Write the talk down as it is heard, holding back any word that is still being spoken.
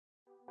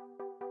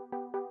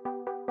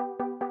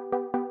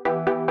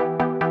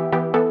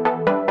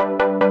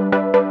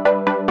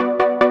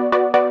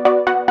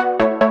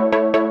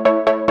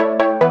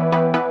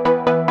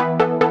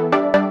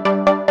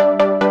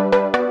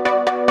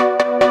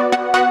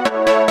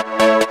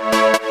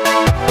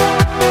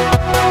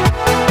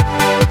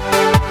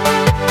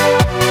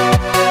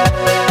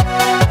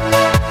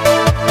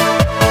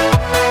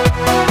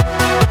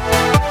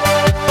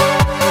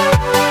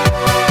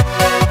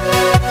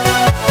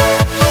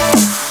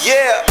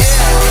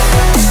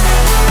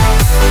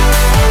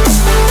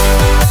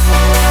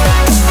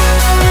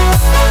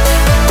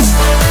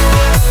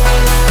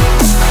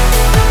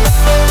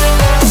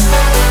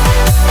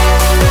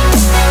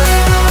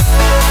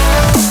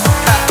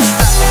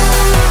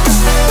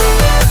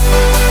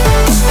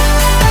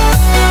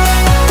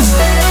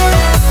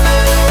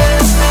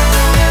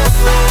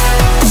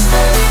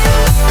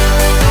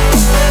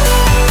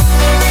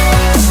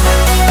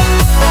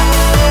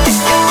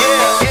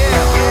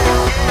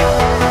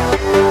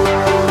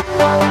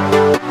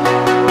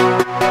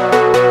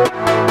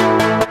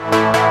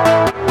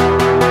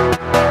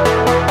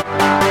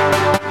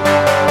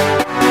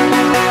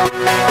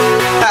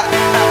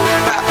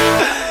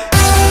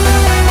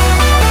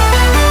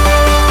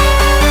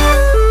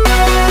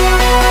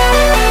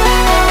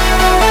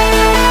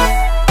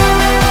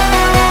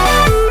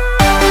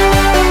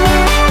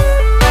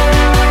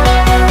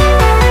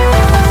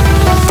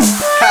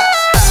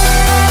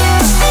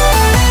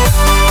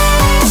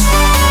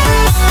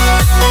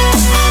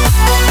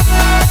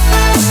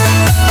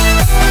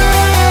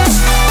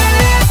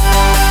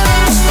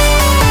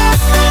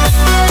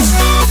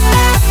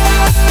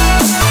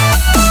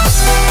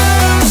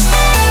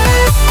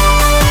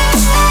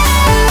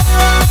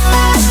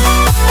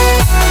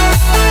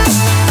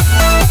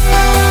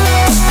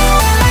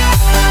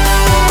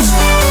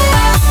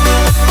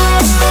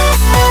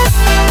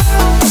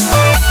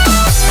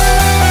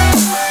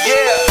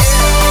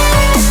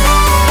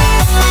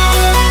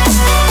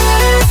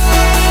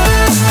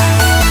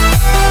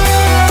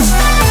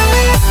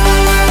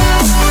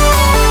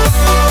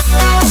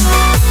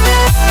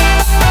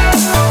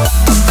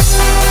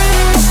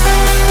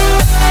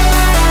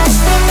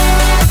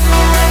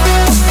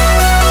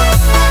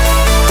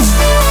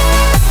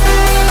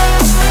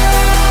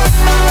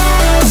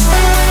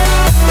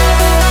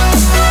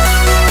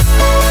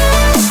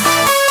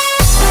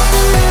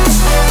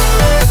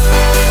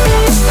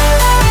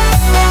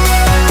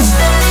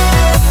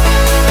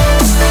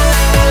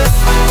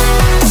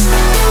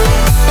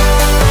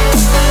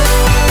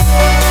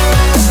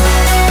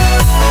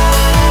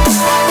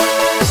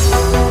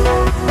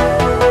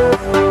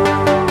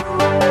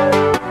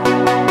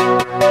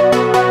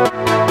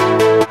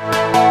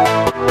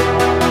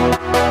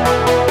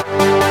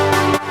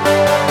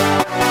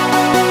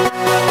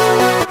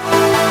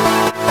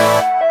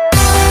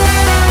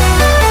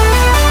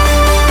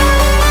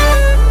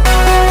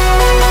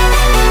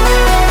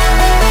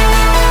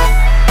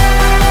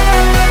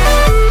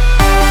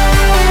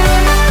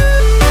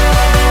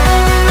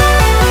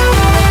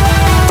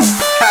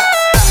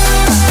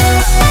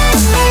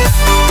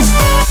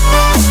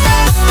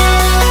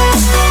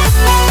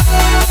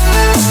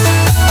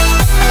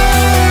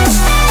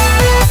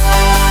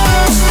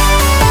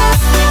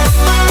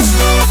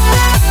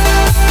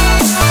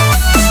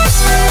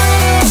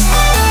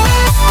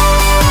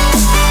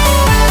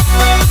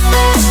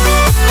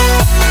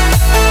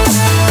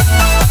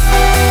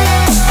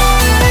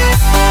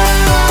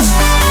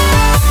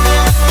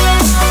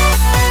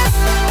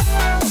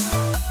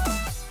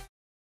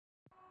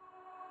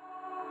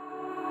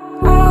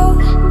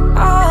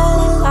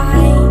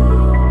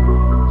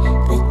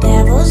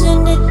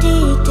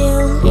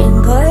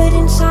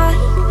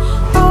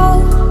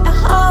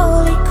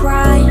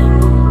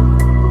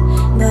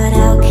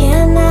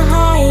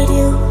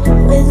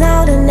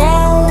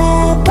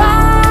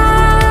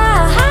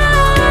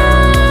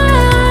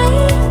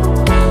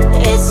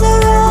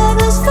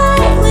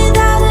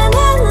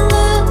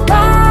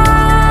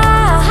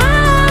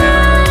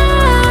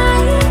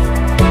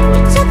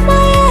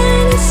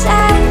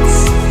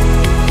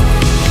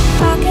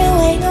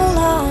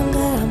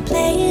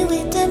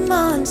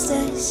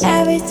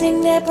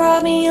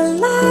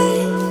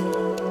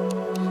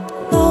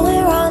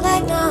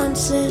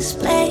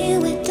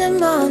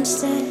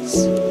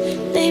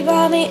They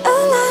brought me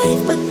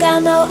alive, but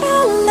got no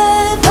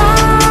alibi.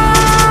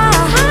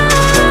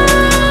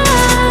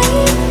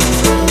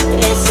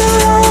 It's a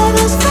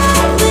lover's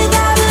fight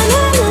without an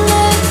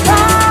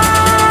alibi.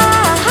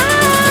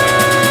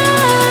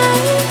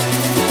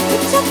 You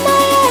took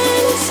my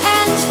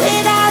innocence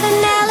without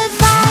an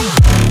alibi.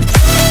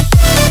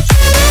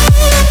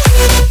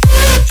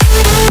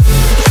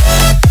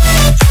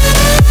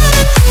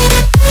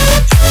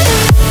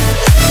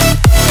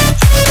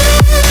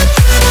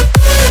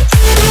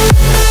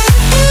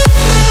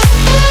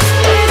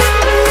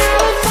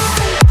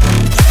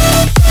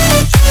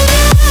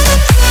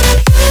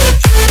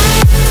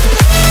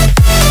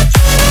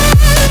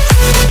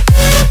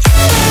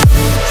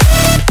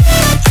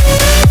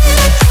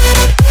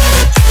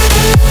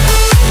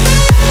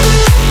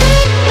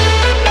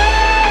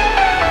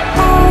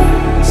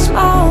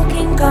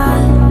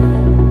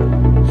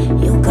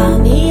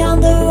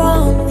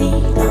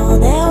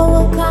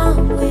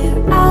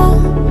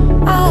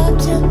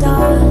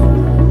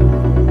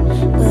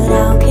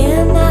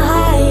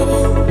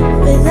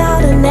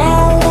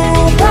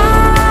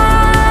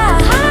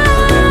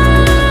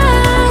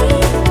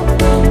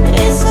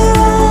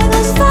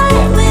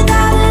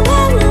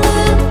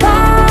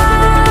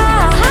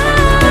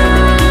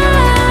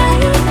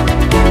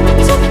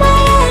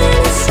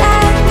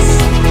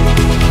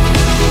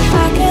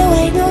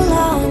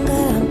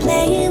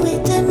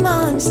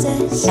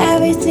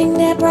 Everything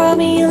that brought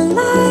me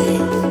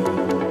alive.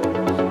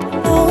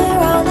 Oh, we're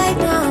all like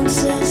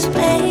monsters,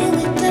 playing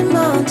with the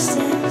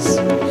monsters.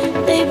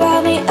 They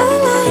brought me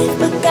alive,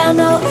 but got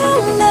no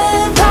alibi.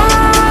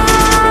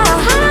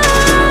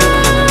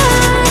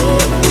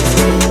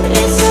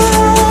 It's a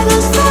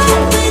lover's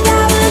fight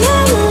without an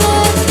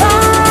alibi.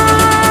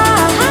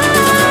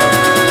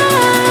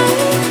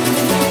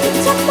 You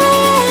took my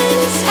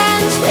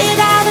innocence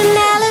without an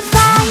alibi.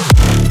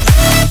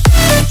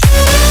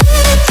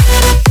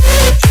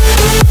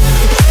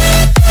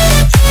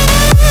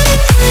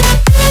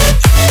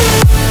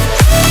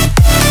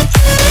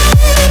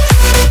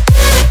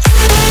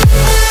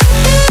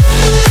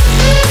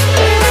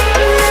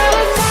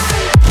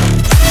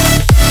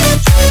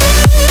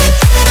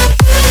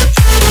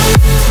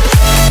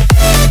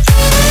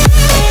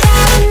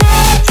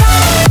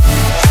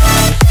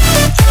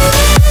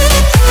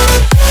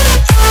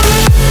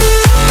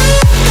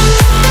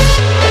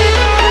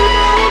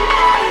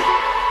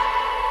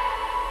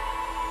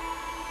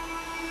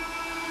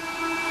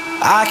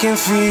 I can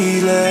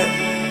feel it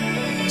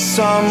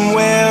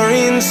somewhere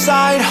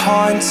inside,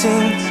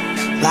 haunting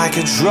like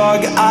a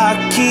drug I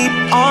keep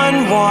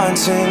on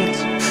wanting.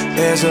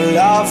 There's a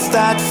love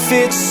that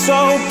fits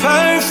so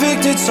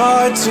perfect, it's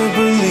hard to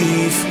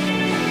believe.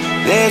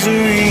 There's a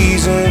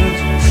reason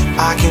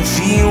I can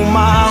feel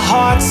my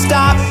heart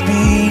stop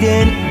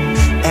beating,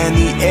 and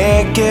the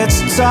air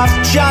gets tough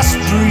just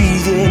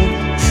breathing.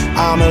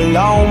 I'm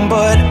alone,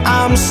 but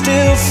I'm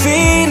still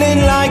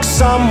feeling like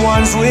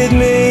someone's with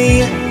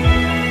me.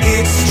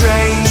 It's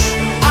strange,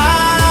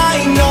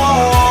 I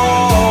know,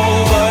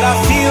 but I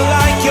feel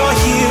like you're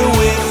here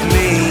with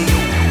me,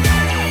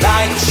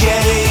 like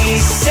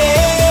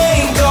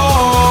chasing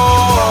ghosts.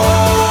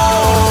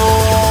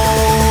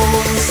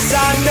 I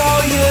know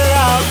you're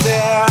out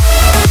there.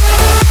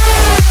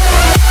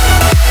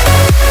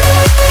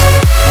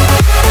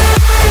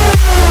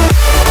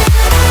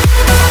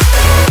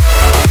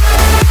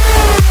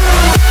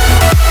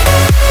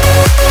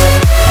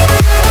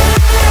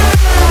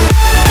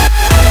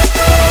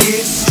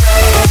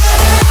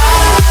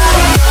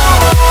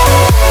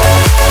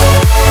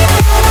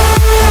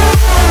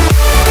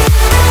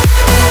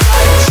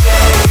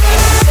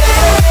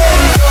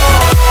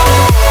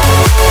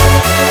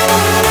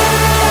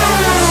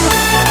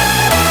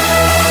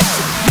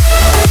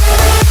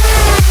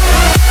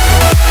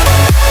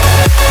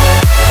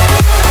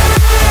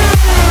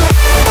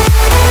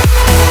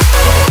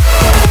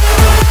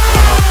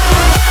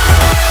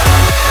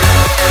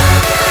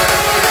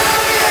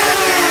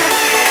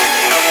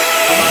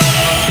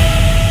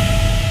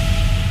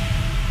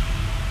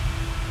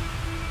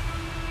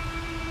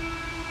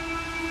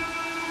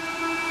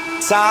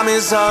 Time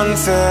is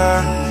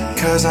unfair,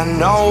 'cause I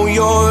know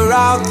you're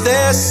out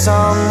there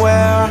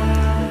somewhere,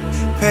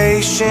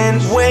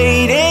 patient,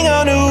 waiting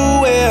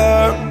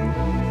unaware,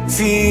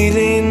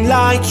 feeling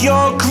like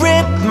your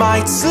grip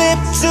might slip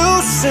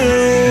too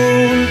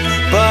soon.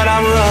 But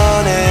I'm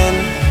running,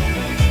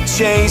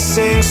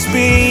 chasing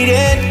speed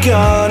and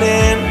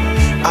gunning.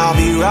 I'll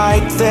be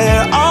right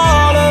there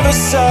all of a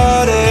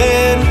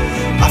sudden.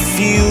 I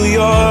feel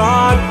your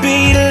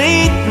heartbeat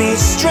lead me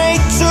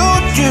straight to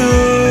you.